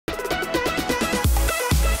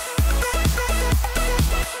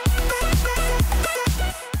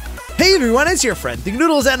everyone, it's your friend Think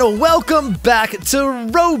Noodles, and welcome back to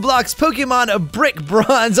Roblox Pokemon Brick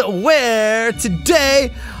Bronze, where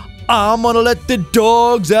today I'm gonna let the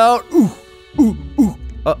dogs out.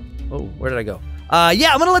 Oh, where did I go?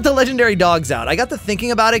 Yeah, I'm gonna let the legendary dogs out. I got to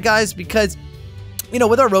thinking about it, guys, because, you know,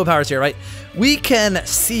 with our row powers here, right, we can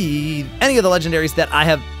see any of the legendaries that I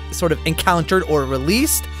have sort of encountered or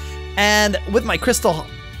released, and with my Crystal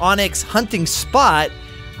Onyx hunting spot,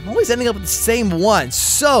 I'm always ending up with the same one.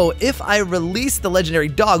 So if I release the legendary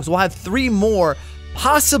dogs, we'll have 3 more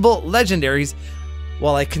possible legendaries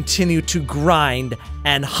while I continue to grind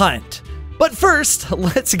and hunt. But first,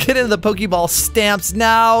 let's get into the Pokeball stamps.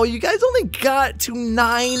 Now, you guys only got to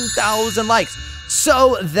 9,000 likes,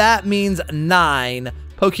 so that means 9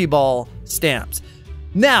 Pokeball stamps.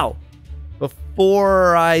 Now,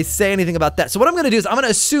 before I say anything about that, so what I'm gonna do is I'm gonna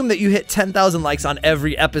assume that you hit 10,000 likes on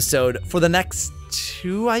every episode for the next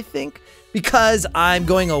 2, I think, because I'm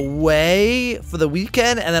going away for the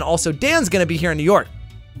weekend, and then also Dan's gonna be here in New York.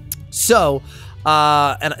 So,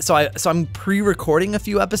 I'm pre-recording a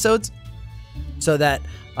few episodes so that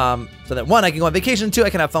 1, I can go on vacation, 2, I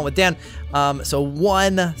can have fun with Dan. So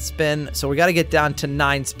 1 spin. So we got to get down to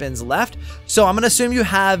 9 spins left. So I'm gonna assume you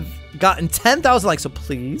have gotten 10,000 likes. So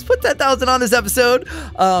please put 10,000 on this episode.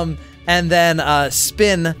 And then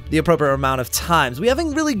spin the appropriate amount of times. We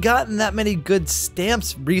haven't really gotten that many good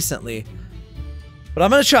stamps recently, but I'm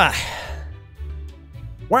gonna try.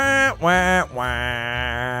 Wah, wah,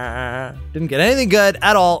 wah. Didn't get anything good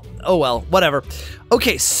at all. Oh well, whatever.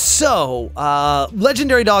 Okay, so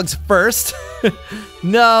legendary dogs first.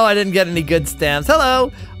 No, I didn't get any good stamps.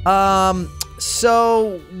 Hello.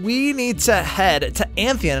 So we need to head to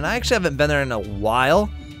Amphion, and I actually haven't been there in a while.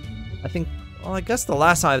 I think. Well, I guess the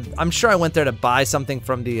last time, I'm sure I went there to buy something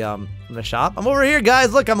from the shop. I'm over here,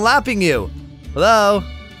 guys. Look, I'm lapping you. Hello.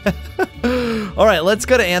 All right, let's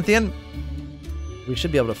go to Amphion. We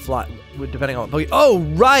should be able to fly, depending on what Pokemon. Oh,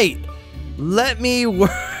 right. Let me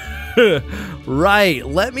work. Right.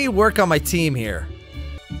 Let me work on my team here.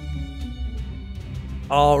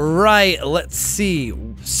 All right. Let's see.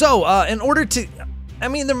 So, in order to, I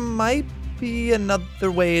mean, there might be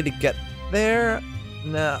another way to get there.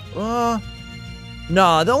 No.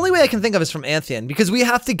 No, the only way I can think of is from Amphion, because we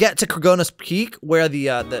have to get to Kragonos Peak, where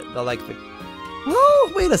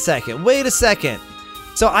oh, wait a second.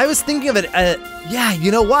 So I was thinking of it, yeah, you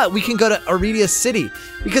know what? We can go to Iridia City,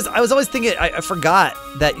 because I was always thinking, I forgot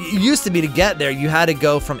that it used to be to get there, you had to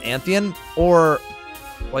go from Amphion, or,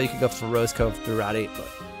 well, you could go from Rose Cove through Route 8,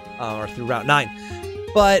 or through Route 9.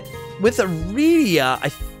 But with Iridia, I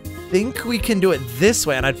think we can do it this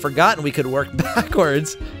way, and I'd forgotten we could work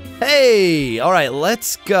backwards. Hey, all right,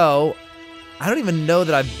 let's go. I don't even know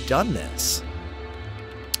that I've done this,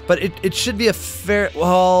 but it should be a fair,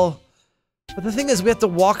 well, but the thing is we have to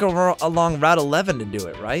walk along Route 11 to do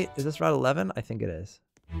it, right? Is this Route 11? I think it is.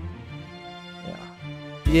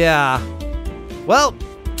 Yeah. Well,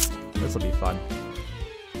 this will be fun.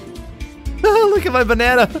 Look at my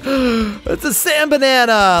banana. It's a sand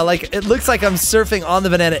banana. Like, it looks like I'm surfing on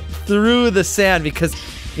the banana through the sand because,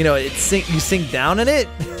 you know, you sink down in it.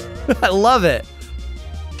 I love it.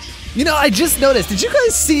 You know, I just noticed, did you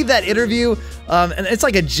guys see that interview? And it's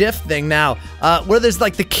like a GIF thing now, where there's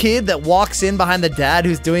like the kid that walks in behind the dad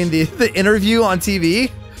who's doing the interview on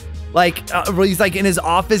TV. Like, where he's like in his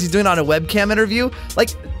office, he's doing it on a webcam interview.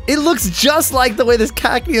 Like, it looks just like the way this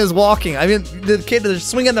cacti is walking. I mean, the kid is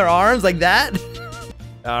swinging their arms like that.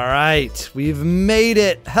 All right, we've made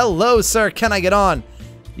it. Hello, sir, can I get on?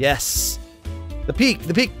 Yes. The peak.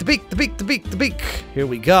 Here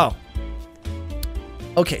we go.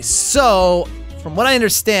 Okay, so from what I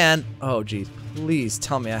understand, oh geez, please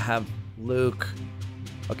tell me I have Luke.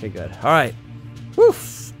 Okay, good. All right.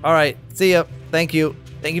 Woof. All right. See ya. Thank you.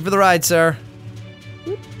 Thank you for the ride, sir.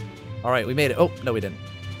 All right, we made it. Oh, no, we didn't.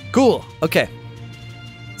 Cool. Okay.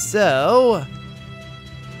 So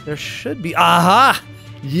there should be. Aha!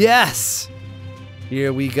 Yes.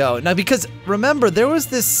 Here we go. Now, because remember, there was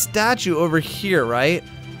this statue over here, right?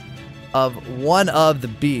 Of one of the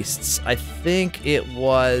beasts. I think it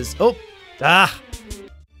was. Oh, Is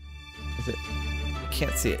it? I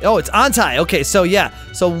can't see it. Oh, it's Antai. Okay, so yeah.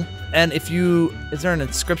 So, and if you, is there an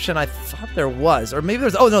inscription? I thought there was, or maybe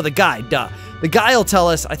there's. Oh no, the guy. Duh. The guy will tell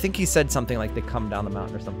us. I think he said something like they come down the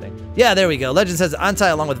mountain or something. Yeah, there we go. Legend says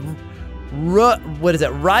Antai along with what is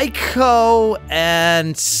it? Raikou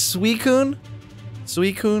and Suicune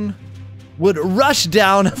would rush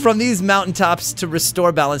down from these mountaintops to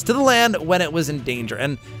restore balance to the land when it was in danger.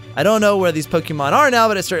 And I don't know where these Pokemon are now,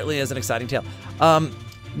 but it certainly is an exciting tale.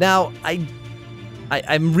 Now,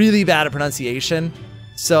 I'm really bad at pronunciation,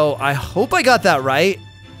 so I hope I got that right.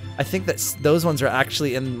 I think that those ones are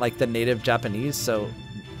actually in like the native Japanese, so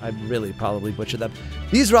I'd really probably butcher them.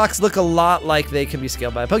 These rocks look a lot like they can be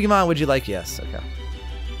scaled by a Pokemon. Would you like? Yes. Okay.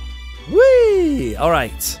 Whee! All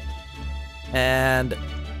right. And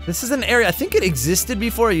this is an area, I think it existed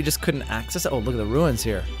before, you just couldn't access it. Oh, look at the ruins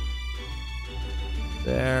here.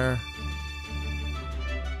 There.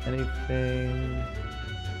 Anything?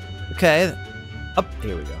 Okay. Up,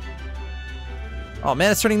 here we go. Oh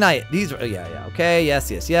man, it's turning night. These are, yeah. Okay,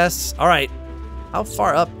 yes. All right. How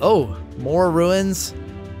far up? Oh, more ruins.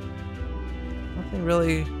 Nothing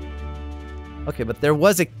really. Okay, but there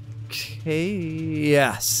was a cave.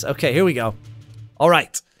 Yes. Okay, here we go. All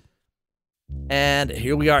right. And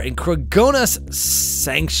here we are in Kragona's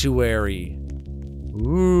Sanctuary.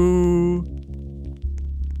 Ooh.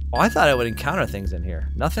 Oh, I thought I would encounter things in here.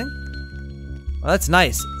 Nothing? Well, that's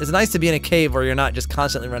nice. It's nice to be in a cave where you're not just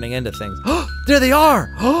constantly running into things. Oh, there they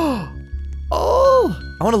are! Oh!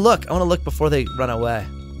 I want to look. I want to look before they run away.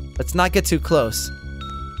 Let's not get too close.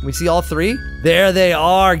 Can we see all three? There they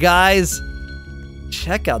are, guys.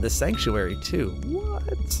 Check out this sanctuary, too.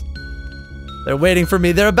 What? They're waiting for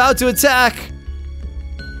me. They're about to attack.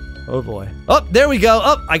 Oh, boy. Oh, there we go.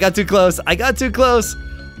 Oh, I got too close. I got too close.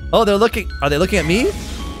 Oh, they're looking. Are they looking at me?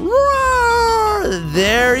 Roar!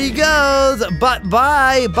 There he goes. But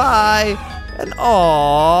bye. And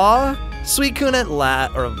aw. Suicune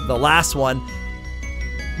or the last one.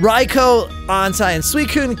 Raikou, Ansai, and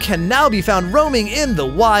Suicune can now be found roaming in the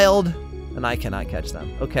wild. And I cannot catch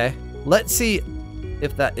them. Okay. Let's see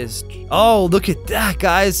if that is... Oh, look at that,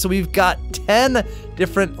 guys. So we've got 10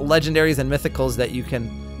 different legendaries and mythicals that you can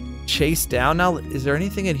chase down. Now, is there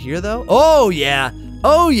anything in here, though? Oh, yeah.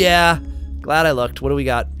 Oh, yeah. Glad I looked. What do we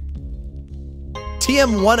got?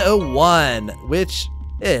 TM101, which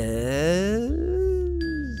is...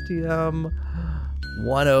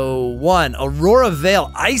 TM101. Aurora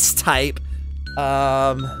Veil, Ice type.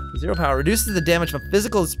 0 power. Reduces the damage from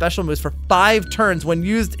physical and special moves for 5 turns when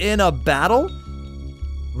used in a battle?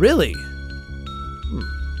 Really?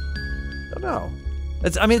 Don't know.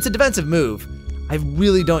 I mean, it's a defensive move. I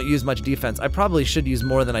really don't use much defense. I probably should use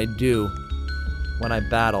more than I do when I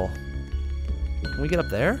battle. Can we get up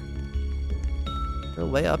there? Is there a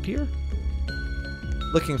way up here?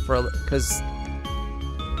 Looking for, because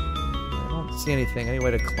I don't see anything. Any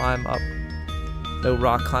way to climb up? No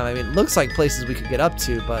rock climb. I mean, it looks like places we could get up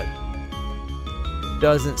to, but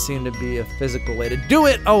doesn't seem to be a physical way to do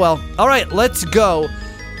it. Oh well. All right, let's go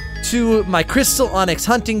to my Crystal Onyx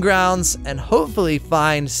hunting grounds and hopefully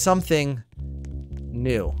find something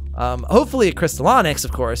new. Hopefully a Crystal Onyx,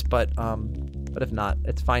 of course, but if not,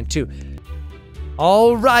 it's fine too.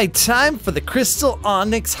 All right, time for the Crystal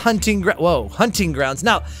Onyx hunting grounds.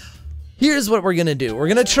 Now, here's what we're gonna do. We're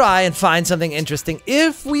gonna try and find something interesting.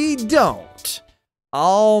 If we don't,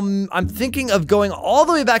 I'm thinking of going all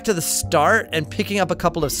the way back to the start and picking up a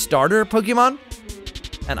couple of starter Pokemon.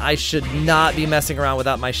 And I should not be messing around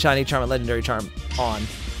without my shiny charm and legendary charm on.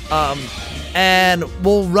 And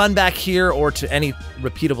we'll run back here or to any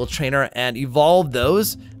repeatable trainer and evolve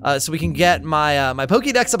those so we can get my my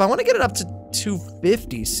Pokédex up. I want to get it up to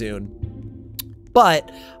 250 soon.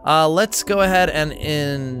 But let's go ahead and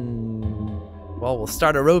we'll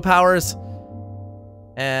start our road powers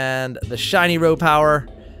and the shiny road power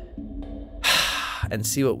and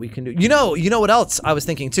see what we can do. You know what else I was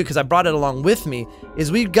thinking too, because I brought it along with me,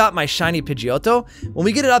 is we've got my shiny Pidgeotto. When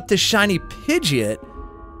we get it up to shiny Pidgeot,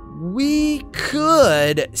 we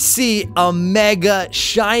could see a mega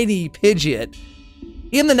shiny Pidgeot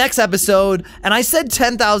in the next episode. And I said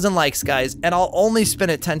 10,000 likes, guys, and I'll only spin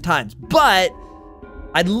it 10 times. But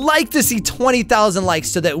I'd like to see 20,000 likes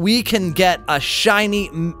so that we can get a shiny,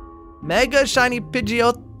 mega shiny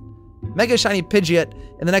Pidgeot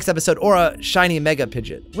in the next episode, or a shiny mega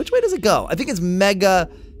Pidgeot. Which way does it go? I think it's mega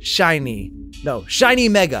shiny. No, shiny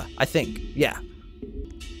mega, I think. Yeah.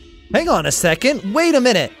 Hang on a second. Wait a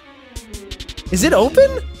minute. Is it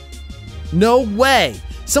open? No way.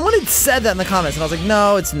 Someone had said that in the comments, and I was like,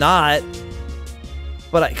 no, it's not.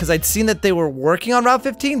 But because I'd seen that they were working on Route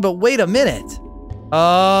 15, but wait a minute.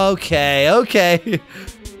 Okay.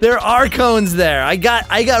 There are cones there. I got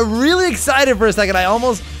really excited for a second. I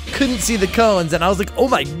almost couldn't see the cones, and I was like, oh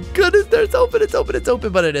my goodness, it's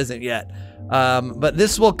open, but it isn't yet. But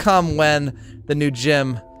this will come when the new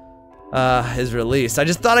gym is released. I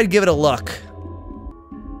just thought I'd give it a look.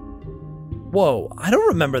 Whoa, I don't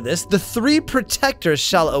remember this. The 3 protectors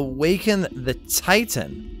shall awaken the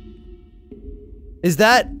Titan.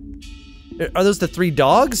 Are those the 3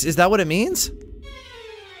 dogs? Is that what it means?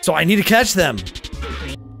 So I need to catch them.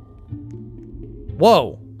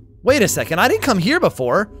 Whoa, wait a second, I didn't come here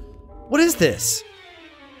before. What is this?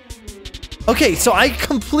 Okay, so I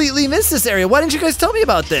completely missed this area. Why didn't you guys tell me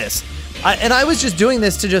about this? I was just doing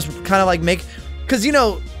this to just kind of like make, because you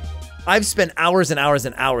know, I've spent hours and hours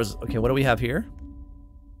and hours. Okay, what do we have here?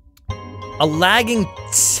 A lagging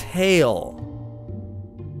tail.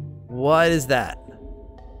 What is that?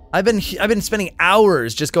 I've been spending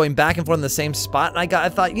hours just going back and forth in the same spot, and I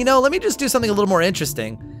thought, you know, let me just do something a little more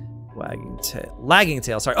interesting. Lagging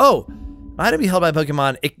tail, sorry. Oh, I had to be held by a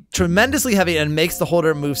Pokemon. It's tremendously heavy and makes the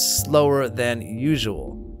holder move slower than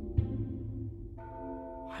usual.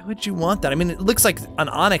 Why would you want that? I mean, it looks like an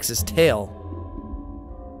Onix's tail.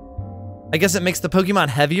 I guess it makes the Pokemon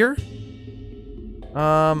heavier?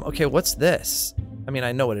 Okay, what's this? I mean,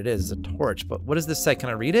 I know what it is. It's a torch, but what does this say? Can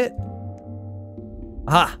I read it?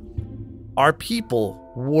 Aha! Our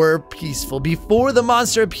people were peaceful. Before the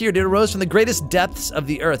monster appeared, it arose from the greatest depths of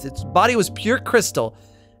the earth. Its body was pure crystal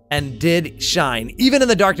and did shine. Even in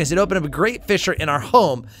the darkness, it opened up a great fissure in our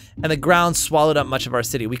home, and the ground swallowed up much of our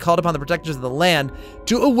city. We called upon the protectors of the land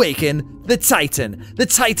to awaken the Titan. The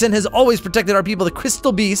Titan has always protected our people. The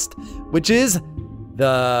Crystal Beast, which is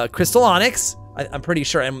the Crystal Onyx, I'm pretty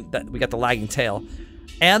sure, and that we got the lagging tail,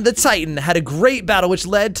 and the Titan had a great battle which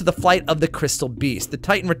led to the flight of the Crystal Beast. The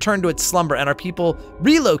Titan returned to its slumber, and our people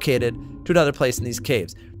relocated to another place in these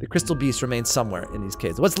caves. The Crystal Beast remains somewhere in these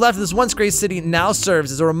caves. What's left of this once great city now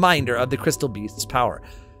serves as a reminder of the Crystal Beast's power.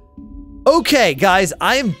 Okay, guys,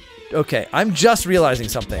 I'm just realizing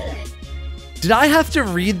something. Did I have to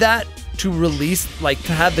read that to release, like,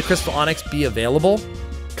 to have the Crystal Onyx be available?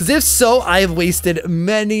 Because if so, I have wasted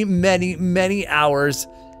many, many, many hours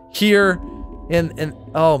here in,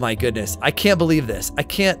 oh my goodness. I can't believe this. I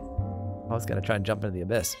was gonna try and jump into the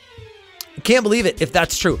abyss. I can't believe it if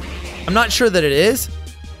that's true. I'm not sure that it is,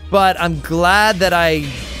 but I'm glad that I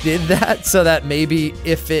did that so that maybe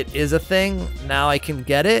if it is a thing, now I can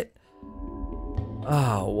get it.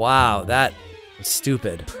 Oh, wow, that was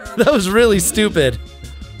stupid. That was really stupid.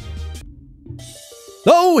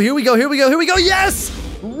 Oh, here we go, here we go, here we go, yes!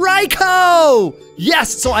 Raikou!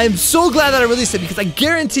 Yes, so I am so glad that I released it because I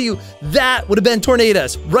guarantee you that would have been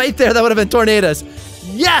Tornadus. Right there, that would have been Tornadus.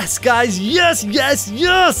 Yes, guys, yes, yes,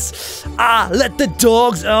 yes! Let the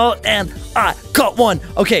dogs out and I caught one.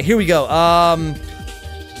 Okay, here we go.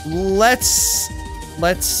 Let's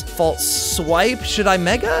false swipe. Should I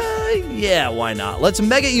mega? Yeah, why not? Let's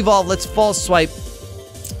mega evolve, let's false swipe.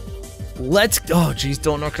 Oh geez,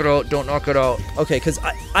 don't knock it out, don't knock it out. Okay, because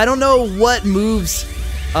I don't know what moves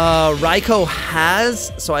Raikou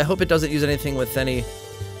has, so I hope it doesn't use anything with any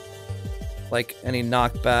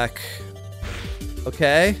knockback.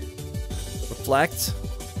 Okay. Reflect.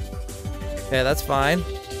 Okay, that's fine.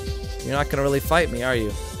 You're not gonna really fight me, are you?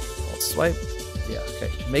 I'll swipe. Yeah,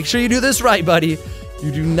 okay. Make sure you do this right, buddy.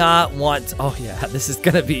 You do not want... Oh yeah, this is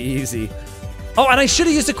gonna be easy. Oh, and I should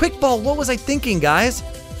have used a quick ball. What was I thinking, guys?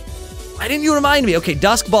 Why didn't you remind me? Okay,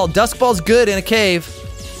 Dusk Ball. Dusk Ball's good in a cave.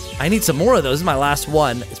 I need some more of those. This is my last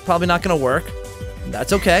one. It's probably not gonna work.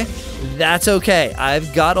 That's okay. That's okay.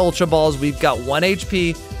 I've got Ultra Balls. We've got 1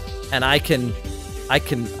 HP, and I can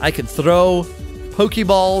throw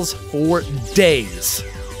Pokeballs for days.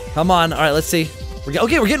 Come on. All right, let's see.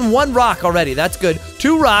 Okay, we're getting 1 rock already. That's good.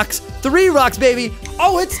 2 rocks. 3 rocks, baby.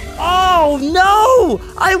 Oh, no.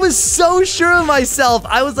 I was so sure of myself.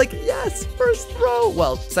 I was like, yes, first throw.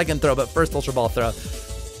 Well, second throw, but first Ultra Ball throw.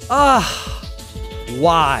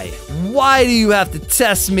 Why? Why do you have to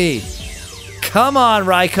test me? Come on,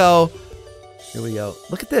 Raikou. Here we go.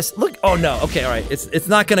 Look at this. Look. Oh no. Okay. All right. It's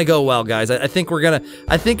not gonna go well, guys. I think we're gonna.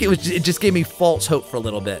 I think it just gave me false hope for a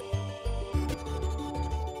little bit.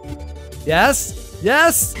 Yes.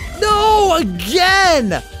 Yes. No.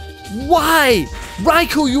 Again. Why?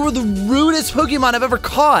 Raikou, you were the rudest Pokemon I've ever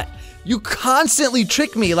caught. You constantly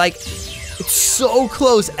trick me. Like, it's so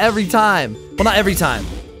close every time. Well, not every time.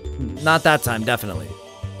 Not that time, definitely.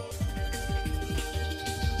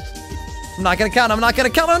 I'm not gonna count, I'm not gonna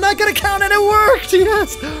count, I'm not gonna count, and it worked,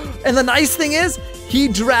 yes! And the nice thing is, he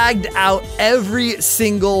dragged out every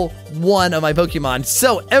single one of my Pokemon.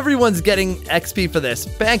 So everyone's getting XP for this.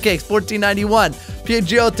 Pancakes, 1491.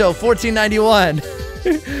 Pidgeotto, 1491.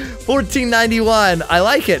 1491, I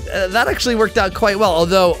like it. That actually worked out quite well,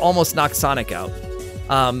 although almost knocked Sonic out.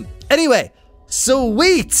 Anyway,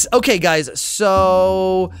 sweet! Okay, guys,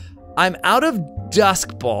 so I'm out of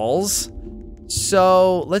Dusk Balls.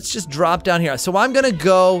 So let's just drop down here. So I'm gonna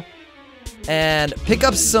go and pick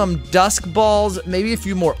up some Dusk Balls, maybe a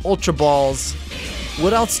few more Ultra Balls.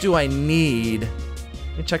 What else do I need?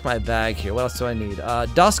 Let me check my bag here. What else do I need?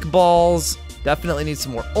 Dusk Balls. Definitely need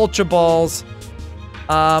some more Ultra Balls.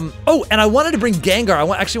 Oh, and I wanted to bring Gengar.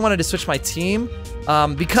 I actually wanted to switch my team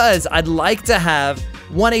because I'd like to have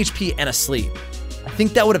 1 HP and asleep. I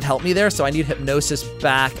think that would have helped me there, so I need hypnosis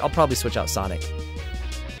back. I'll probably switch out Sonic.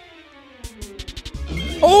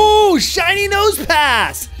 Oh, shiny nose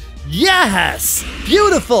pass! Yes!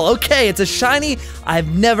 Beautiful! Okay, it's a shiny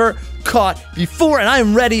I've never caught before, and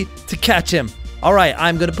I'm ready to catch him. All right,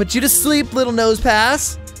 I'm gonna put you to sleep, little nose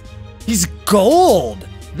pass. He's gold!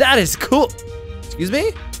 That is cool. Excuse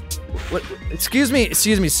me? What? Excuse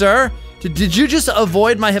me, sir? Did you just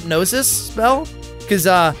avoid my hypnosis spell? Because,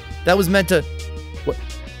 that was meant to... What?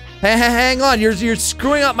 Hey, hang on, you're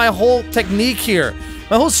screwing up my whole technique here.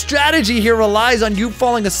 My whole strategy here relies on you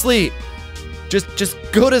falling asleep. Just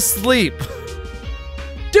go to sleep.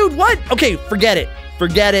 Dude, what? Okay, forget it.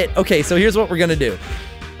 Forget it. Okay, so here's what we're gonna do.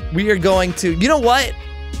 We are going to, you know what?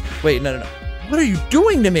 Wait, no. What are you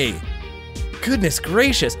doing to me? Goodness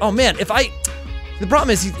gracious. Oh man, the problem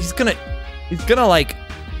is he's gonna like,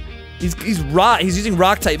 he's using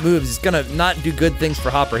rock type moves. He's gonna not do good things for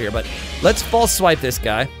Hopper here, but let's false swipe this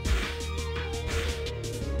guy.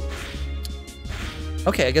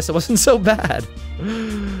 Okay, I guess it wasn't so bad.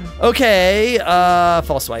 Okay,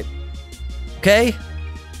 false swipe. Okay.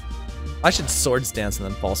 I should swords dance and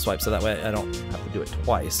then false swipe so that way I don't have to do it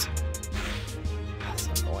twice.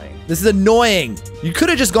 That's annoying. This is annoying. You could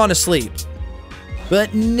have just gone to sleep.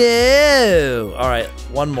 But no. All right,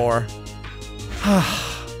 one more.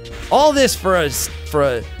 All this for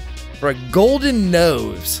a golden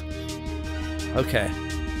nose. Okay.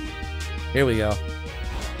 Here we go.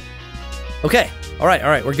 Okay. All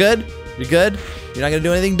right, we're good. You're good. You're not gonna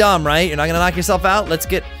do anything dumb, right? You're not gonna knock yourself out. Let's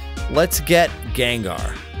get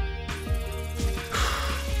Gengar.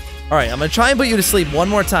 All right, I'm gonna try and put you to sleep one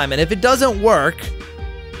more time, and if it doesn't work,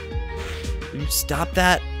 will you stop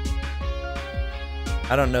that?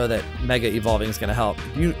 I don't know that Mega Evolving is gonna help.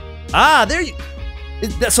 There you.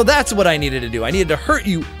 So that's what I needed to do. I needed to hurt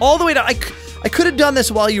you all the way down. I could have done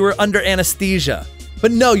this while you were under anesthesia,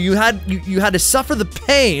 but no, you had to suffer the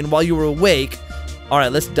pain while you were awake. All right,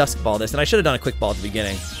 let's Dusk Ball this, and I should have done a Quick Ball at the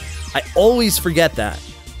beginning. I always forget that.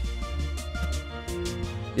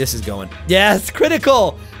 This is going. Yes,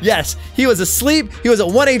 critical. Yes, he was asleep. He was at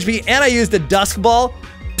 1 HP, and I used a Dusk Ball.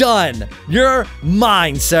 Done. You're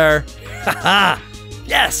mine, sir. Haha.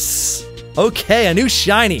 Yes. Okay, a new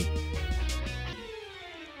shiny.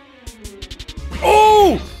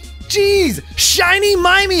 Oh, jeez. Shiny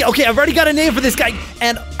Mimey. Okay, I've already got a name for this guy.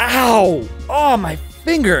 And ow. Oh, my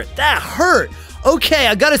finger. That hurt. Okay,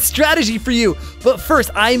 I got a strategy for you. But first,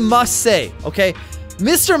 I must say, okay,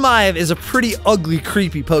 Mr. Mime is a pretty ugly,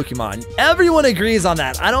 creepy Pokemon. Everyone agrees on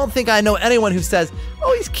that. I don't think I know anyone who says,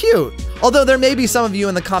 oh, he's cute. Although there may be some of you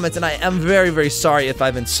in the comments, and I am very, very sorry if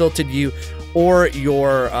I've insulted you or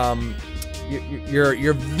your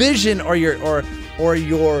vision or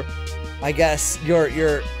your I guess your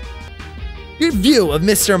view of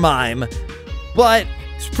Mr. Mime, but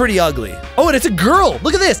it's pretty ugly. Oh, and it's a girl.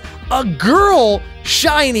 Look at this. A girl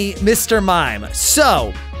shiny Mr. Mime.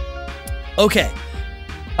 So, okay.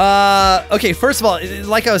 Okay, first of all,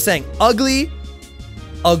 like I was saying, ugly,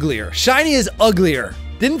 uglier. Shiny is uglier.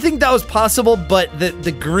 Didn't think that was possible, but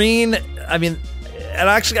the green, I mean, and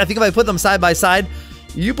actually, I think if I put them side by side,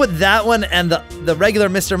 you put that one and the regular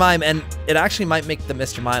Mr. Mime, and it actually might make the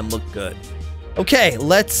Mr. Mime look good. Okay,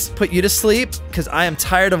 let's put you to sleep, because I am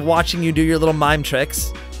tired of watching you do your little mime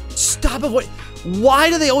tricks. Stop avoid. Why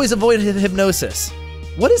do they always avoid hypnosis?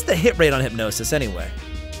 What is the hit rate on hypnosis anyway?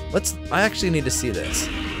 I actually need to see this.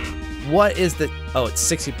 What is the, oh, it's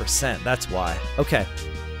 60%, that's why. Okay,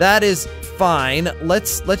 that is fine.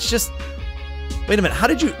 Let's just, wait a minute, how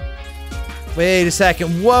did you, wait a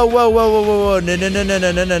second. Whoa.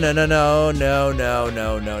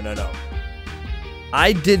 No.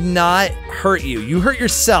 I did not hurt you. You hurt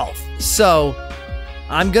yourself. So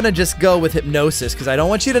I'm gonna just go with hypnosis because I don't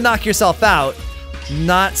want you to knock yourself out.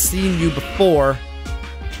 Not seen you before.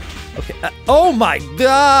 Okay. Oh my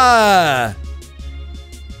god.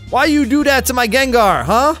 Why you do that to my Gengar,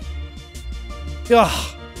 huh?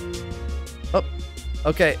 Ugh. Oh.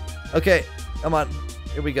 Okay. Come on.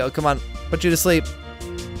 Here we go. Come on. Put you to sleep.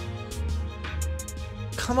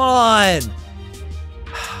 Come on.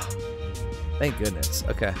 Thank goodness.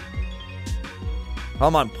 Okay.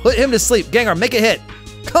 Come on. Put him to sleep. Gengar, make a hit.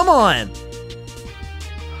 Come on.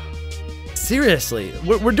 Seriously.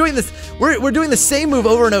 We're doing this. We're doing the same move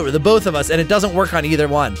over and over, the both of us, and it doesn't work on either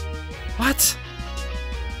one. What?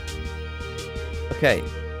 Okay.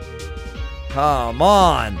 Come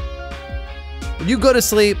on. Will you go to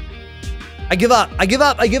sleep? I give up.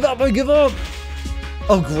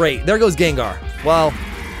 Oh, great. There goes Gengar. Well,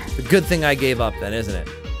 it's a good thing I gave up then, isn't it?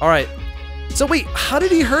 All right. So wait, how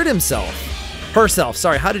did he hurt himself? Herself.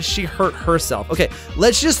 Sorry, how did she hurt herself? Okay,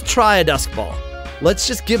 let's just try a dusk ball. Let's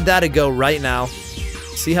just give that a go right now.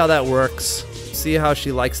 See how that works. See how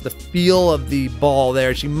she likes the feel of the ball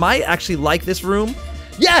there. She might actually like this room.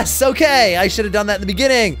 Yes, okay, I should have done that in the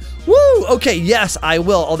beginning. Woo, okay, yes, I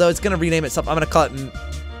will. Although it's gonna rename itself. I'm gonna call it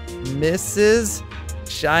Mrs.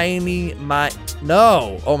 Shiny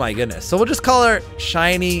No, oh my goodness. So we'll just call her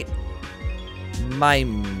Shiny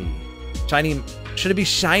Mimey. Should it be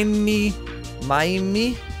Shiny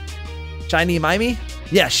Mimey? Shiny Mimey?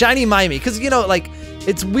 Yeah, Shiny Mimey. Because, you know, like,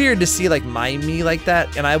 it's weird to see, like, Mimey like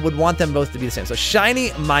that. And I would want them both to be the same. So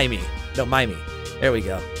Shiny Mimey. No, Mimey. There we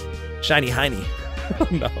go. Shiny Hiney. Oh,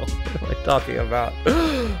 no. What am I talking about?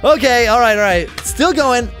 Okay, all right. Still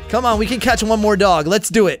going. Come on, we can catch one more dog. Let's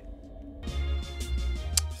do it.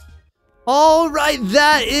 All right,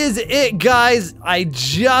 that is it, guys. I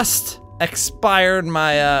just expired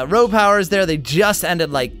my row powers there. They just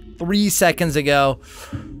ended like 3 seconds ago.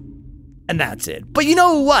 And that's it. But you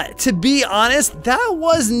know what? To be honest, that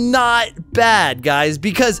was not bad, guys.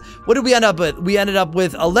 Because what did we end up with? We ended up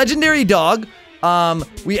with a legendary dog.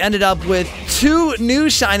 We ended up with 2 new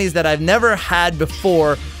shinies that I've never had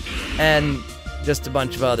before. And just a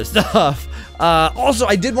bunch of other stuff. Also,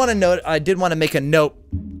 I did want to make a note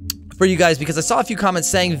for you guys, because I saw a few comments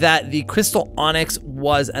saying that the Crystal Onyx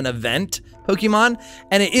was an event Pokemon,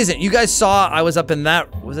 and it isn't. You guys saw I was up in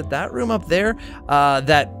that, was it that room up there?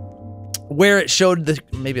 Where it showed the,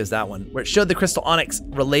 maybe it was that one, where it showed the Crystal Onyx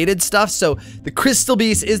related stuff. So the Crystal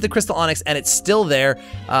Beast is the Crystal Onyx, and it's still there,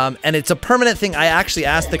 and it's a permanent thing. I actually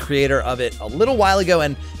asked the creator of it a little while ago,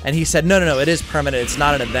 and he said, no, it is permanent. It's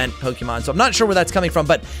not an event Pokemon. So I'm not sure where that's coming from,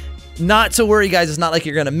 but not to worry, guys. It's not like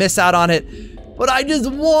you're gonna miss out on it. But I just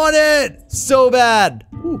want it so bad.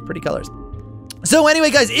 Ooh, pretty colors. So anyway,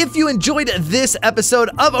 guys, if you enjoyed this episode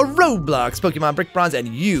of a Roblox Pokemon Brick Bronze and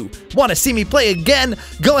you want to see me play again,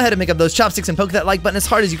 go ahead and make up those chopsticks and poke that like button as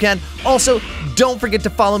hard as you can. Also, don't forget to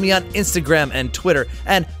follow me on Instagram and Twitter.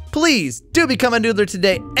 And please do become a noodler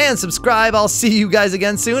today and subscribe. I'll see you guys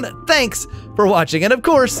again soon. Thanks for watching. And of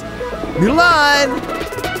course, noodle on!